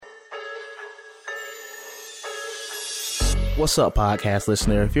What's up, podcast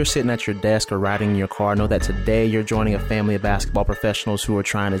listener? If you're sitting at your desk or riding in your car, know that today you're joining a family of basketball professionals who are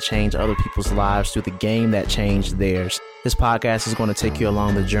trying to change other people's lives through the game that changed theirs. This podcast is going to take you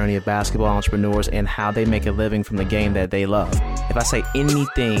along the journey of basketball entrepreneurs and how they make a living from the game that they love. If I say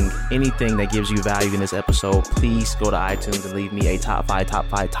anything that gives you value in this episode, please go to iTunes and leave me a top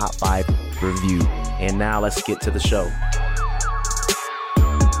five review. And now let's get to the show.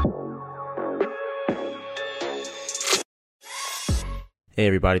 Hey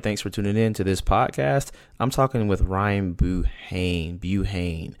everybody, thanks for tuning in to this podcast. I'm talking with Ryan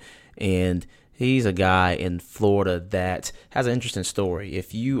Buhane, and he's a guy in Florida that has an interesting story.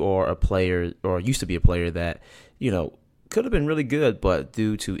 If you are a player or used to be a player that, could have been really good, but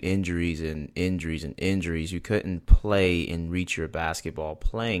due to injuries, you couldn't play and reach your basketball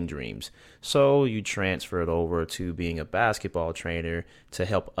playing dreams. So you transferred over to being a basketball trainer to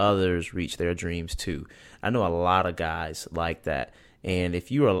help others reach their dreams too. I know a lot of guys like that. And if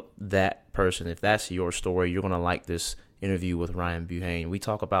you are that person, if that's your story, you're going to like this interview with Ryan Buhane. We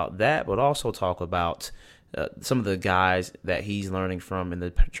talk about that, but also talk about some of the guys that he's learning from in the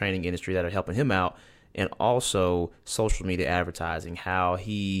training industry that are helping him out, and also social media advertising, how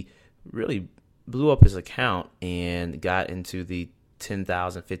he really blew up his account and got into the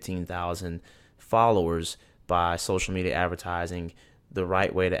 10,000, 15,000 followers by social media advertising, the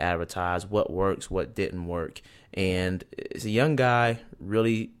right way to advertise, what works, what didn't work. And it's a young guy,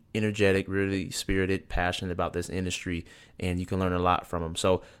 really energetic, really spirited, passionate about this industry, and you can learn a lot from him.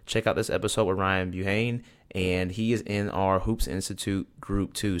 So check out this episode with Ryan Buhane, and he is in our Hoops Institute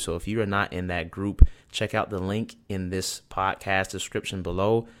group too. So if you are not in that group, check out the link in this podcast description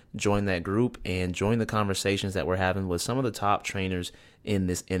below. Join that group and join the conversations that we're having with some of the top trainers in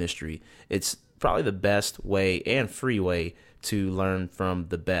this industry. It's probably the best way and free way to learn from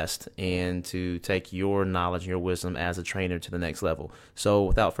the best and to take your knowledge and your wisdom as a trainer to the next level. So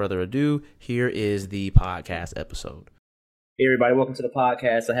without further ado, here is the podcast episode. Hey everybody, welcome to the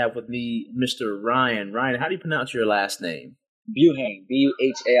podcast. I have with me Mr. Ryan. Ryan, how do you pronounce your last name? Buhane,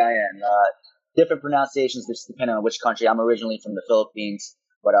 Buhain. Different pronunciations just depending on which country. I'm originally from the Philippines,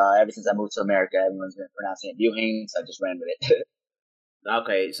 but ever since I moved to America, everyone's been pronouncing it Buhane, so I just ran with it.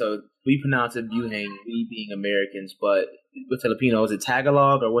 Okay, so we pronounce it Buhane, we being Americans, but with Filipino, is it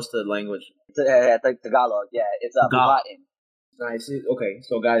Tagalog or what's the language? It's like Tagalog, yeah. It's Buhain. Nice. Okay,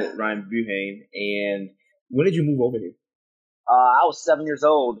 so guys, Ryan Buhane, and when did you move over here? I was 7 years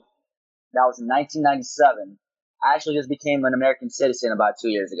old. That was in 1997. I actually just became an American citizen about 2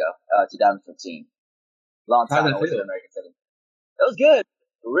 years ago, 2015. Long time I was an American citizen. It was good,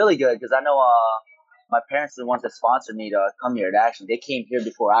 really good, because I know my parents are the ones that sponsored me to come here. They came here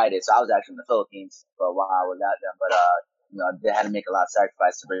before I did, so I was actually in the Philippines for a while without them. But they had to make a lot of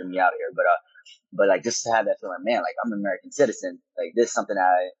sacrifices to bring me out here. But like just to have that feeling, man, like I'm an American citizen. Like this is something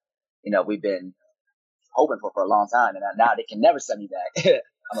we've been hoping for a long time, and now they can never send me back.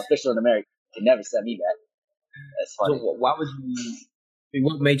 I'm official in America. They can never send me back. That's funny. So why would you?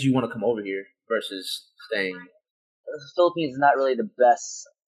 What made you want to come over here versus staying? The Philippines is not really the best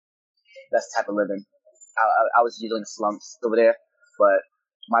type of living. I was usually in the slums over there, but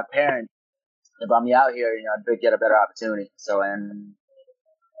my parents, they brought me out here, to get a better opportunity. So, and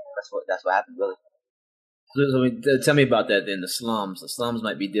that's what happened, really. So tell me about that then, the slums. The slums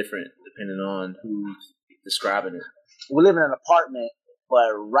might be different depending on who's describing it. We live in an apartment,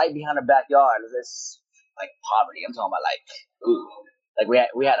 but right behind the backyard is this, like, poverty. I'm talking about,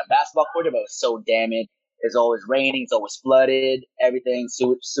 we had a basketball court, but it was so damaged. It's always raining. It's always flooded. Everything,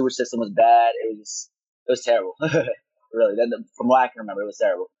 sewage system was bad. It was terrible. Really. From what I can remember, it was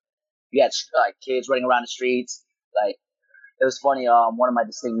terrible. You had kids running around the streets. Like, it was funny. One of my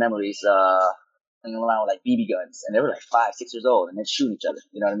distinct memories, running around with like BB guns, and they were like 5, 6 years old, and they're shooting each other.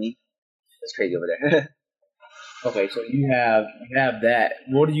 You know what I mean? It's crazy over there. Okay, so you have that.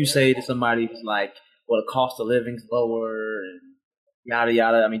 What do you say to somebody who's like, well, the cost of living's lower and yada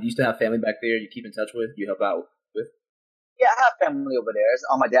yada? I mean, do you still have family back there you keep in touch with? You help out with? Yeah, I have family over there. It's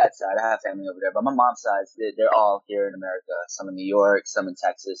on my dad's side, I have family over there. But my mom's side, they're all here in America. Some in New York, some in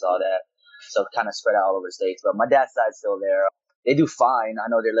Texas, all that. So kind of spread out all over the states. But my dad's side's still there. They do fine. I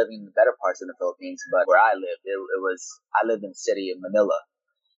know they're living in the better parts of the Philippines. But where I lived, I lived in the city of Manila.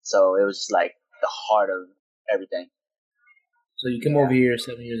 So it was just like the heart of everything. So you come over here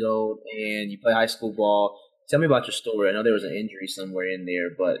 7 years old and you play high school ball. Tell me about your story. I know there was an injury somewhere in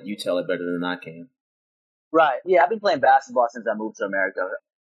there, but you tell it better than I can. Right. Yeah, I've been playing basketball since I moved to America.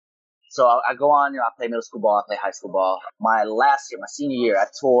 So I go on, I play middle school ball, I play high school ball. My senior year, I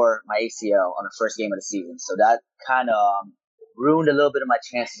tore my ACL on the first game of the season. So that kind of ruined a little bit of my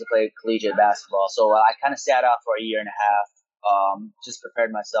chances to play collegiate basketball. So I kind of sat out for a year and a half. Just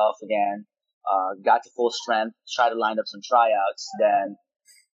prepared myself again. Got to full strength. Tried to line up some tryouts. Then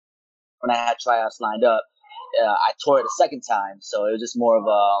when I had tryouts lined up, I tore it a second time. So it was just more of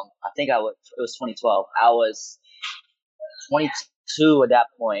a. I think it was 2012. I was 22 at that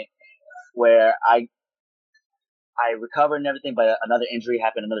point, where I recovered and everything, but another injury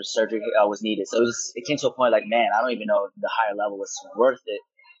happened, another surgery was needed. So it came to a point like, man, I don't even know if the higher level was worth it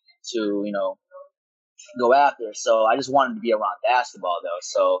to, go after. So I just wanted to be around basketball though.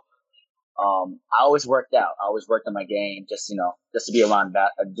 So I always worked out. I always worked on my game, just to be around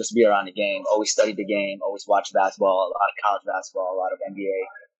just to be around the game. Always studied the game. Always watched basketball, a lot of college basketball, a lot of NBA.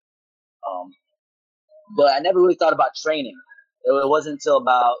 But I never really thought about training. It wasn't until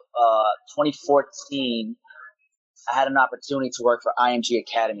about 2014 I had an opportunity to work for IMG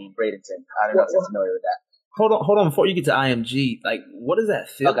Academy in Bradenton. I don't know if you're familiar with that. Hold on. Before you get to IMG, like, what does that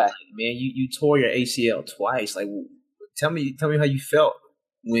feel like, man? You tore your ACL twice. Like, tell me how you felt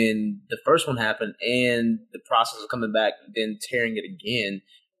when the first one happened and the process of coming back, then tearing it again.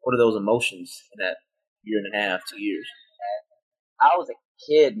 What are those emotions in that year and a half, 2 years? I was a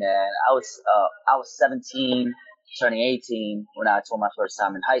kid, man. I was 17, turning 18 when I tore my first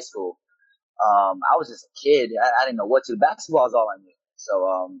time in high school. I was just a kid. I didn't know what to do. Basketball is all I knew.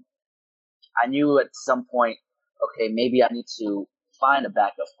 So I knew at some point, okay, maybe I need to find a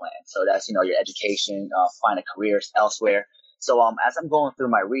backup plan. So that's, your education, find a career elsewhere. So as I'm going through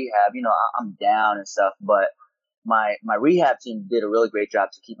my rehab, I'm down and stuff, but my rehab team did a really great job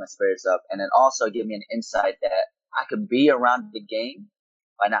to keep my spirits up, and then also give me an insight that I could be around the game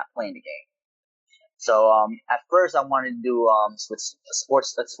by not playing the game. So at first I wanted to do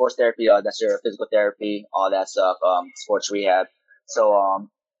sports therapy, that's your physical therapy, all that stuff, sports rehab. So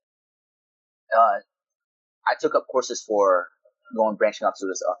I took up courses for branching off to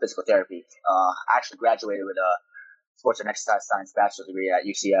this physical therapy. I actually graduated with a sports and exercise science bachelor's degree at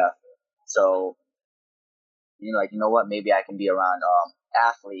UCF. So you know what, maybe I can be around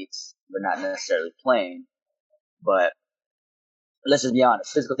athletes, but not necessarily playing. But let's just be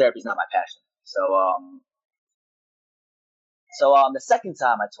honest, physical therapy is not my passion. So the second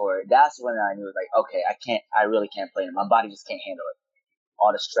time I tore it, that's when I knew, like, okay, I really can't play. My body just can't handle it,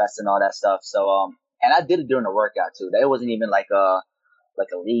 all the stress and all that stuff. So and I did it during the workout too. It wasn't even like a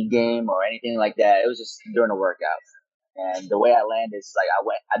league game or anything like that. It was just during the workout. And the way I landed is like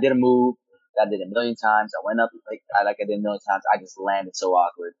I did a move that I did a million times. I went up like I did a million times. I just landed so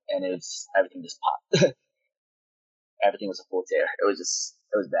awkward, and everything just popped. Everything was a full tear. It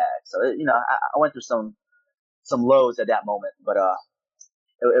was bad. So I went through some lows at that moment, but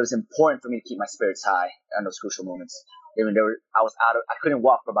it was important for me to keep my spirits high in those crucial moments. I couldn't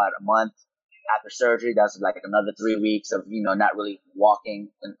walk for about a month after surgery. That was like another 3 weeks of not really walking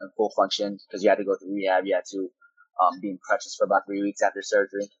in full function because you had to go through rehab. You had to be in crutches for about 3 weeks after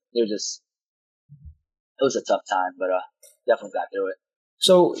surgery. It was a tough time, but definitely got through it.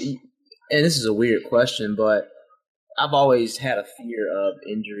 So, and this is a weird question, but I've always had a fear of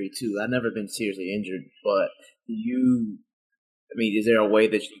injury too. I've never been seriously injured, but is there a way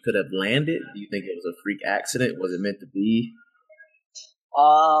that you could have landed? Do you think it was a freak accident? Was it meant to be?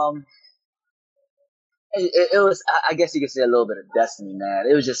 It was, I guess you could say, a little bit of destiny, man.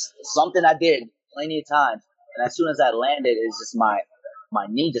 It was just something I did plenty of times. And as soon as I landed, it's just my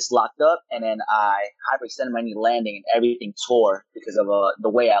knee just locked up, and then I hyperextended my knee landing, and everything tore because of the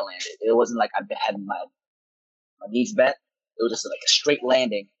way I landed. It wasn't like I had my knees bent. It was just like a straight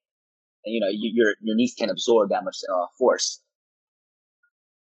landing, and your knees can't absorb that much force.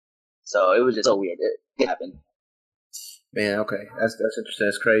 So it was just so weird. It happened. Man, okay, that's interesting.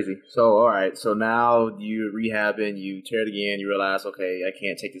 That's crazy. So, all right, so now you're rehabbing, you tear it again, you realize, okay, I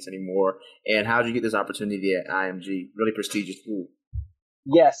can't take this anymore. And how did you get this opportunity at IMG? Really prestigious school.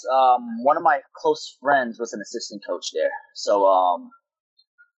 Yes, one of my close friends was an assistant coach there. So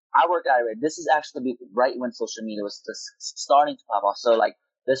I worked out of it. This is actually right when social media was just starting to pop off. So like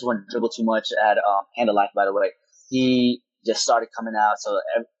this one, Dribble Too Much at Handle Life, by the way, he just started coming out. So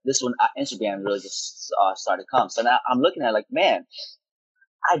this one, Instagram really just started to come. So now I'm looking at like, man,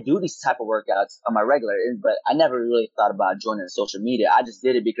 I do these type of workouts on my regular, but I never really thought about joining social media. I just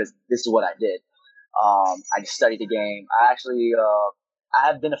did it because this is what I did. I just studied the game. I actually, I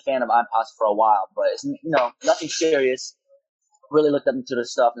have been a fan of Impossible for a while, but it's, nothing serious. Really looked up into the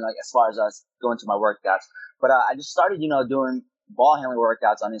stuff, and like as far as us going to my workouts. But I just started, doing ball handling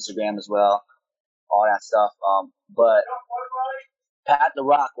workouts on Instagram as well, all that stuff. But Pat the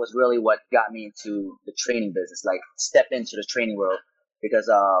Rock was really what got me into the training business, like step into the training world, because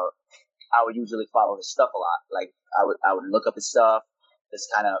I would usually follow his stuff a lot. Like I would look up his stuff, just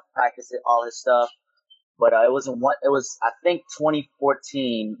kind of practice all his stuff. But it was I think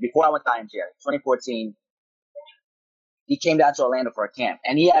 2014, before I went to IMG, 2014, he came down to Orlando for a camp.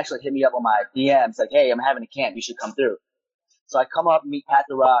 And he actually hit me up on my DMs like, hey, I'm having a camp. You should come through. So I come up, meet Pat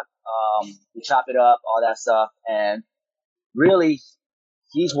the Rock. We chop it up, all that stuff. And really,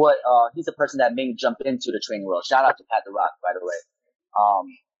 he's the person that made me jump into the training world. Shout out to Pat the Rock, by the way.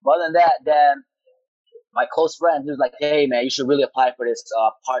 But other than that, then my close friend, he was like, hey, man, you should really apply for this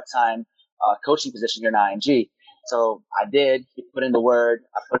part-time coaching position here in IMG. So I did. He put in the word.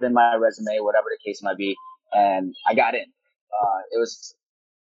 I put in my resume, whatever the case might be, and I got in. It was,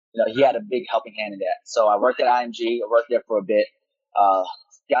 he had a big helping hand in that. So I worked at IMG. I worked there for a bit.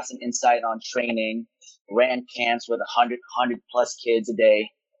 Got some insight on training. Ran camps with 100 plus kids a day.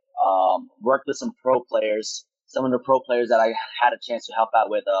 Worked with some pro players. Some of the pro players that I had a chance to help out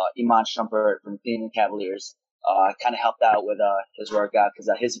with, Iman Shumpert from Cleveland Cavaliers. I kind of helped out with his workout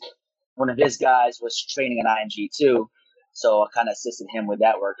because one of his guys was training at IMG too. So I kind of assisted him with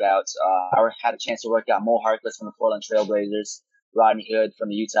that workout. I had a chance to work out Mo Harkless from the Portland Trailblazers, Rodney Hood from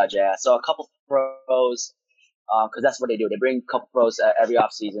the Utah Jazz. So a couple pros, because that's what they do. They bring a couple pros every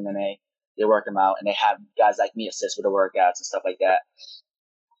offseason and they work them out, and they have guys like me assist with the workouts and stuff like that.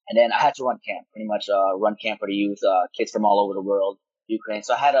 And then I had to run camp, pretty much run camp for the youth, kids from all over the world, Ukraine.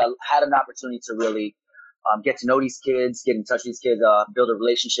 So I had an opportunity to really get to know these kids, get in touch with these kids, build a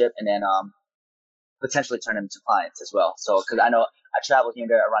relationship, and then potentially turn them into clients as well. So because I know I travel here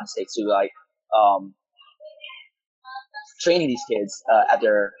and there around the state too, like training these kids at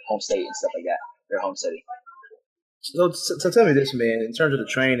their home state and stuff like that, their home city. So tell me this, man, in terms of the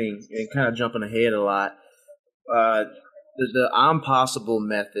training and kind of jumping ahead a lot, the I'm Possible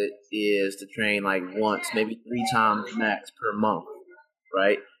method is to train like once, maybe 3 times max per month,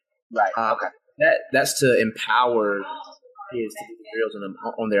 right? Right. Okay. That's to empower kids to do the drills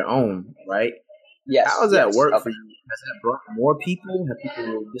on their own, right? Yes. How does that work for you? Has that brought more people? Have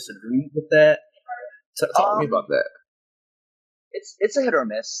people disagreed with that? Talk to me about that. It's a hit or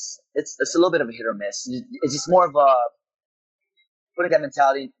miss. It's a little bit of a hit or miss. It's just more of a putting that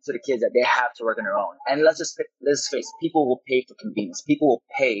mentality to the kids that they have to work on their own. And let's face it, people will pay for convenience. People will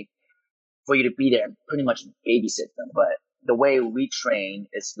pay for you to be there and pretty much babysit them. But the way we train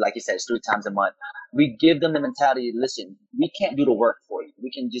is, like you said, it's 3 times a month. We give them the mentality, listen, we can't do the work for you.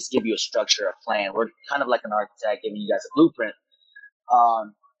 We can just give you a structure, a plan. We're kind of like an architect giving you guys a blueprint.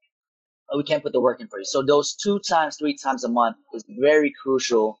 We can't put the work in for you. So those 2 times, 3 times a month is very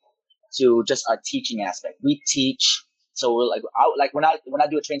crucial to just our teaching aspect. We teach. So we're when I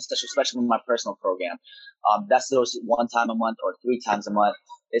do a training session, especially with my personal program, that's those 1 time a month or 3 times a month.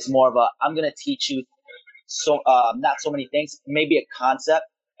 It's more of I'm going to teach you not so many things, maybe a concept,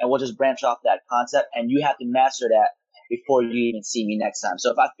 and we'll just branch off that concept, and you have to master that before you even see me next time.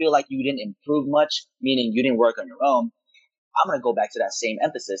 So if I feel like you didn't improve much, meaning you didn't work on your own, I'm going to go back to that same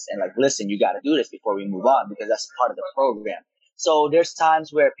emphasis and listen, you got to do this before we move on because that's part of the program. So there's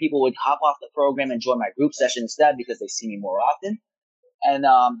times where people would hop off the program and join my group session instead because they see me more often. And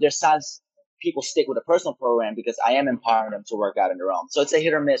there's times people stick with a personal program because I am empowering them to work out on their own. So it's a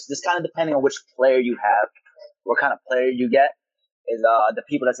hit or miss. Just kind of depending on which player you have, what kind of player you get, is the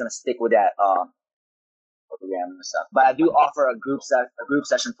people that's going to stick with that program and stuff. But I do offer a group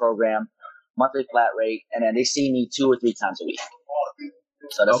session program, monthly flat rate, and then they see me 2 or 3 times a week.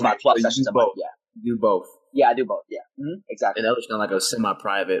 So that's about 12 sessions a month. Yeah. You do both. Yeah, I do both. Yeah, exactly. And that was kind of like a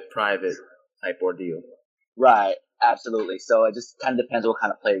semi-private type ordeal. Right. Absolutely. So it just kind of depends what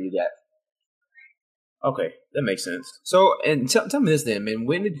kind of player you get. Okay, that makes sense. So, and tell me this then, man.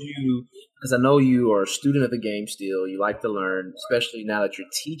 When did you? Because I know you are a student of the game still. You like to learn, especially now that you're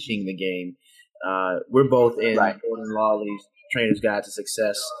teaching the game. We're both in Jordan Lawley's Trainer's Guide to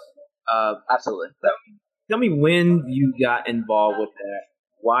Success. Absolutely. Tell me when you got involved with that,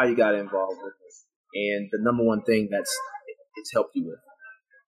 why you got involved with it, and the number one thing it's helped you with.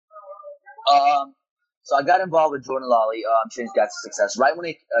 So I got involved with Jordan Lawley, Trainer's Guide to Success, right when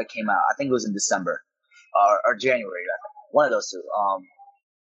it came out. I think it was in December or January, one of those two.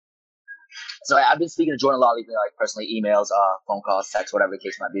 So I've been speaking to Jordan Lawley, personally, emails, phone calls, text, whatever the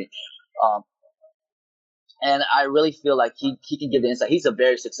case might be. And I really feel like he can give the insight. He's a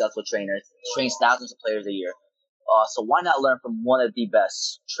very successful trainer, trains thousands of players a year. So why not learn from one of the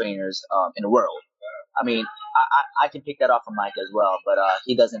best trainers in the world? I mean, I can pick that off from Mike as well, but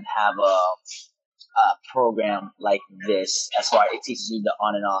he doesn't have a program like this as far as it teaches you the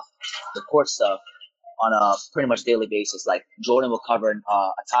on and off the court stuff on a pretty much daily basis. Like Jordan will cover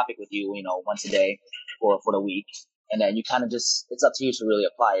a topic with you, once a day for the week. And then you kind of it's up to you to really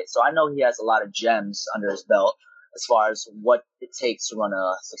apply it. So I know he has a lot of gems under his belt as far as what it takes to run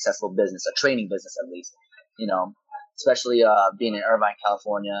a successful business, a training business at least. especially being in Irvine,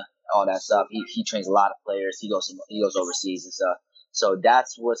 California, all that stuff. He trains a lot of players. He goes overseas and stuff. So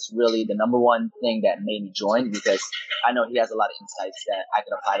that's what's really the number one thing that made me join, because I know he has a lot of insights that I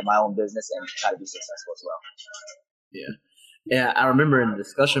can apply to my own business and try to be successful as well. Yeah. Yeah, I remember in the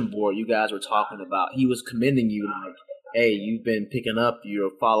discussion board, you guys were talking about, he was commending you, like, hey, you've been picking up, your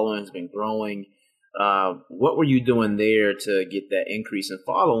following has been growing. What were you doing there to get that increase in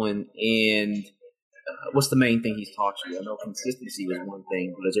following? And what's the main thing he's taught you? I know consistency was one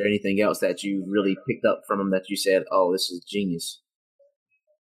thing, but is there anything else that you really picked up from him that you said, oh, this is genius?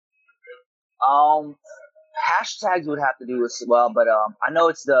 Hashtags would have to do as well, but I know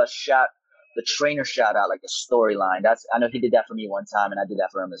it's the trainer shout out, like the storyline. I know he did that for me one time, and I did that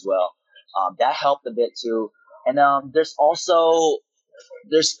for him as well. That helped a bit too. And there's also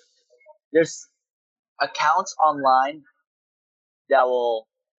there's accounts online that will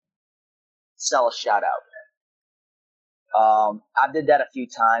sell a shout out. I did that a few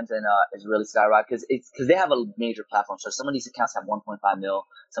times, and it's really skyrocketed because they have a major platform. So some of these accounts have 1.5 mil.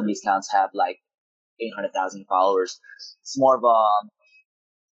 Some of these accounts have like 800,000 followers. It's more of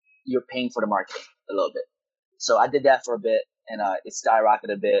you're paying for the marketing a little bit. So I did that for a bit, and it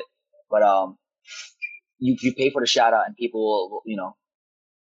skyrocketed a bit. But you pay for the shout out, and people will,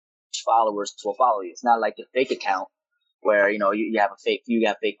 followers will follow you. It's not like a fake account where you have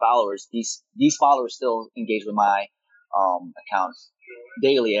fake followers. These followers still engage with my account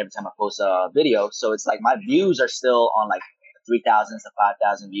daily every time I post a video. So it's like my views are still on like 3,000 to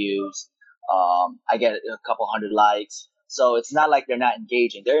 5,000 views. I get a couple hundred likes. So it's not like they're not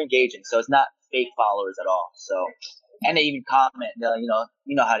engaging. They're engaging. So it's not fake followers at all. So, and they even comment, you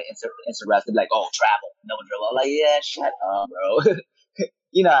know how to Instagram, they're like, oh, travel, no drill. I'm like, yeah, shut up, bro.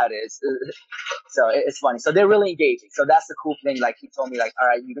 You know how it is. So it's funny. So they're really engaging. So that's the cool thing. Like he told me, like, all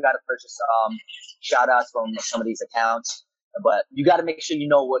right, you got to purchase shout outs from some of these accounts, but you got to make sure you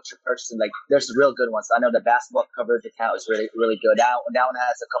know what you're purchasing. Like there's real good ones. I know the basketball coverage account is really, really good. That one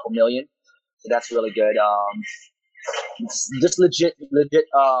has a couple million. So that's really good. Just legit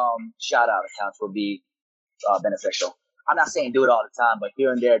shout out accounts will be beneficial. I'm not saying do it all the time, but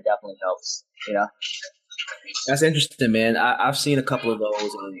here and there definitely helps, That's interesting, man. I've seen a couple of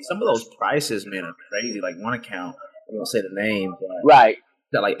those, and some of those prices, man, are crazy. Like one account, I won't say the name, but right,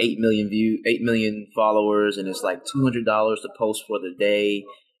 got like 8 million followers, and it's like $200 to post for the day,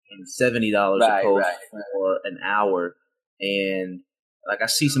 and $70 to post for an hour. And like I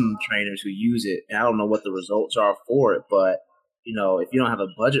see some trainers who use it, and I don't know what the results are for it, but if you don't have a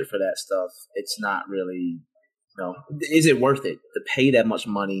budget for that stuff, it's not really. Is it worth it to pay that much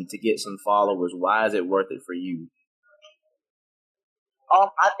money to get some followers? Why is it worth it for you?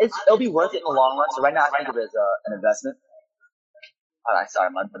 It'll be worth it in the long run. So right now I think of it as an investment. All right, sorry,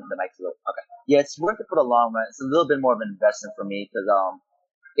 the mic's a little, okay. Yeah, it's worth it for the long run. It's a little bit more of an investment for me because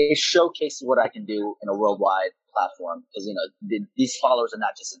it showcases what I can do in a worldwide platform. Because these followers are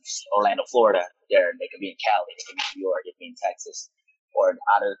not just in Orlando, Florida. They could be in Cali, they could be in New York, they could be in Texas, or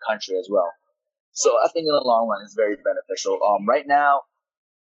out of the country as well. So I think in the long run, it's very beneficial. Right now,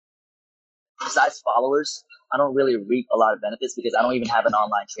 besides followers, I don't really reap a lot of benefits because I don't even have an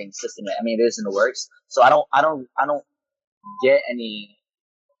online training system yet. I mean, it is in the works, so I don't get any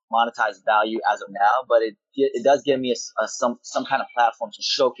monetized value as of now. But it does give me some kind of platform to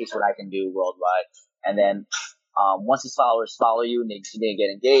showcase what I can do worldwide. And then once these followers follow you and they get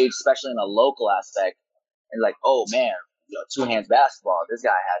engaged, especially in a local aspect, and like, oh man. Two Hands Basketball, this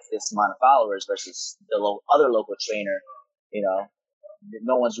guy has this amount of followers versus the other local trainer.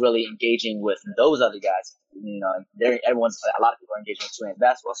 No one's really engaging with those other guys. A lot of people are engaging with Two Hands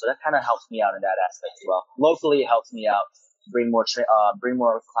Basketball, so that kind of helps me out in that aspect as well. Locally, it helps me out bring more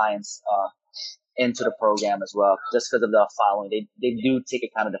clients into the program as well, just because of the following. They do take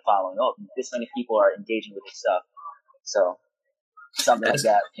account of the following. Oh, this many people are engaging with this stuff, so. Something like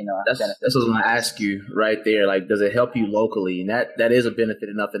that, That's what I was going to ask you right there. Like, does it help you locally? And that is a benefit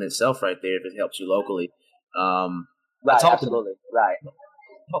enough in itself, right there. If it helps you locally, right? Absolutely, right.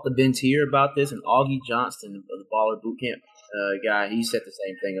 I talked to Ben Tier about this, and Augie Johnston, the Baller Bootcamp guy, he said the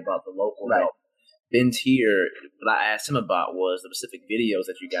same thing about the local help. Ben Tier, what I asked him about was the specific videos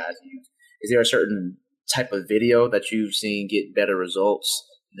that you guys use. Is there a certain type of video that you've seen get better results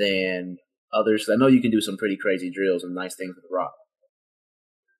than others? I know you can do some pretty crazy drills and nice things with the rock.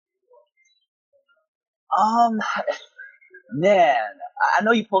 Man, I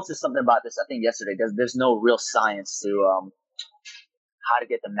know you posted something about this, I think yesterday. There's no real science to how to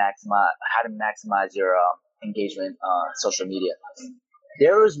maximize your engagement on social media.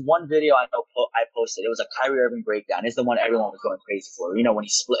 There was one video I know I posted. It was a Kyrie Irving breakdown. It's the one everyone was going crazy for. You know, when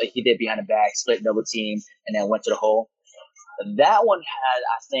he did behind the back, split double team, and then went to the hole. That one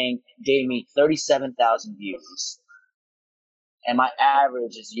gave me 37,000 views. And my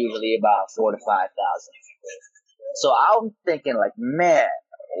average is usually about 4,000 to 5,000. So I'm thinking like, man,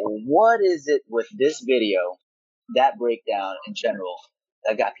 what is it with this video, that breakdown in general,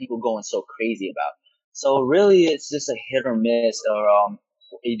 that got people going so crazy about? So really, it's just a hit or miss, or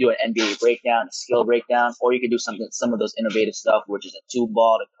you do an NBA breakdown, a skill breakdown, or you could do some of those innovative stuff, which is a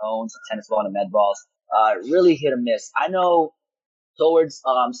 2-ball to cones, a tennis ball to med balls. Really hit or miss. I know towards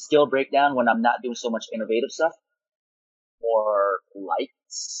skill breakdown, when I'm not doing so much innovative stuff, more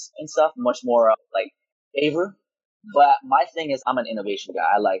lights and stuff, much more like favor. But my thing is, I'm an innovation guy.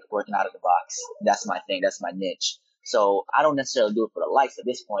 I like working out of the box. That's my thing. That's my niche. So I don't necessarily do it for the likes at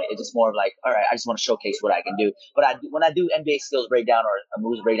this point. It's just more of like, all right, I just want to showcase what I can do. But when I do NBA skills breakdown or a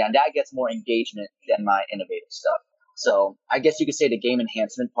moves breakdown, that gets more engagement than my innovative stuff. So I guess you could say the game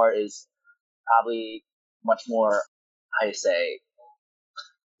enhancement part is probably much more, it's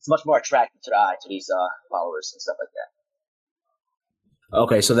much more attractive to the eye to these followers and stuff like that.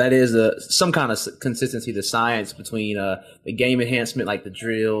 Okay, so that is some kind of consistency, the science between the game enhancement, like the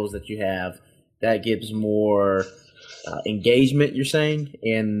drills that you have, that gives more engagement, you're saying,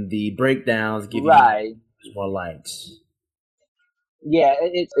 and the breakdowns give you more likes. Yeah,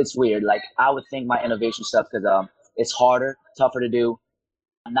 it's weird. Like, I would think my innovation stuff, because it's harder, tougher to do,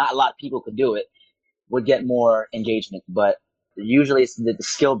 not a lot of people could do it, would get more engagement. But usually it's the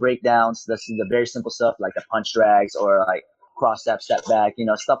skill breakdowns, the very simple stuff like the punch drags or like cross step back,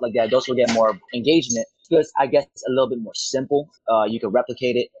 stuff like that. Those will get more engagement because I guess it's a little bit more simple. You can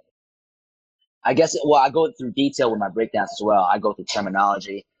replicate it. I guess, I go through detail with my breakdowns as well. I go through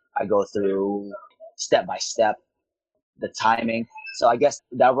terminology. I go through step by step, the timing. So I guess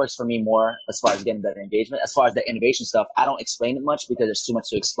that works for me more as far as getting better engagement. As far as the innovation stuff, I don't explain it much because there's too much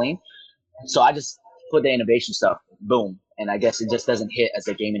to explain. So I just put the innovation stuff, boom. And I guess it just doesn't hit as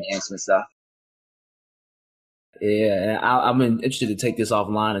the game enhancement stuff. Yeah, I'm interested to take this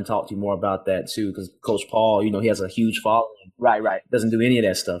offline and talk to you more about that too, because Coach Paul, he has a huge following. Right. Doesn't do any of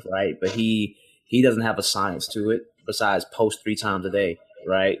that stuff, right? But he doesn't have a science to it besides post 3 times a day,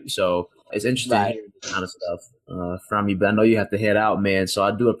 right? So it's interesting to hear this kind of stuff from you. But I know you have to head out, man. So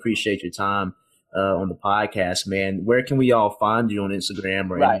I do appreciate your time on the podcast, man. Where can we all find you on Instagram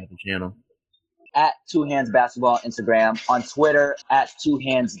or any other channel? At 2 Hands Basketball on Instagram, on Twitter at 2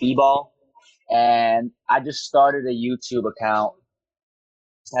 Hands B-Ball. And I just started a YouTube account.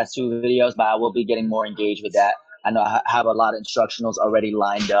 It has 2 videos, but I will be getting more engaged with that. I know I have a lot of instructionals already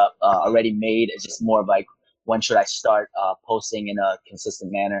lined up, already made. It's just more of like, when should I start posting in a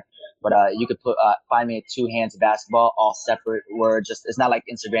consistent manner? But you could find me at 2 Hands Basketball, all separate words. It's not like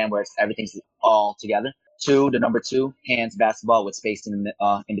Instagram where everything's all together. 2, the number 2, Hands Basketball with space in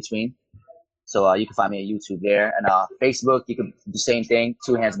between. So you can find me on YouTube there. And Facebook, you can do the same thing,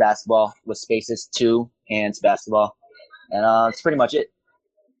 2 Hands Basketball with spaces, 2 Hands Basketball. And that's pretty much it.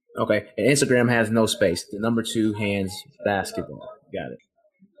 Okay. And Instagram has no space. The number 2 Hands Basketball. Got it.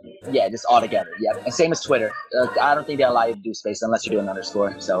 Yeah, just all together. Yeah. And same as Twitter. I don't think they allow you to do space unless you do an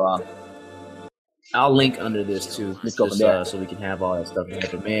underscore. So I'll link under this too. Let's go from there. So we can have all that stuff in there.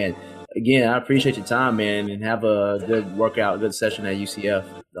 But man, again, I appreciate your time, man, and have a good workout, good session at UCF,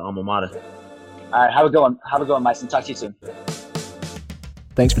 the alma mater. All right, have a good one, Mike. Talk to you soon.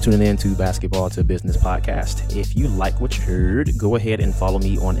 Thanks for tuning in to Basketball to Business Podcast. If you like what you heard, go ahead and follow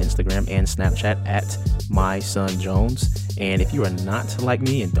me on Instagram and Snapchat at MySonJones. And if you are not like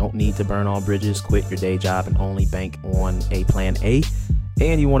me and don't need to burn all bridges, quit your day job, and only bank on a plan A,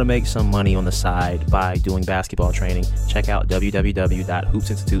 and you want to make some money on the side by doing basketball training, check out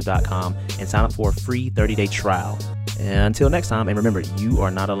www.hoopsinstitute.com and sign up for a free 30-day trial. And until next time, and remember, you are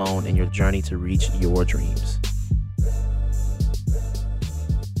not alone in your journey to reach your dreams.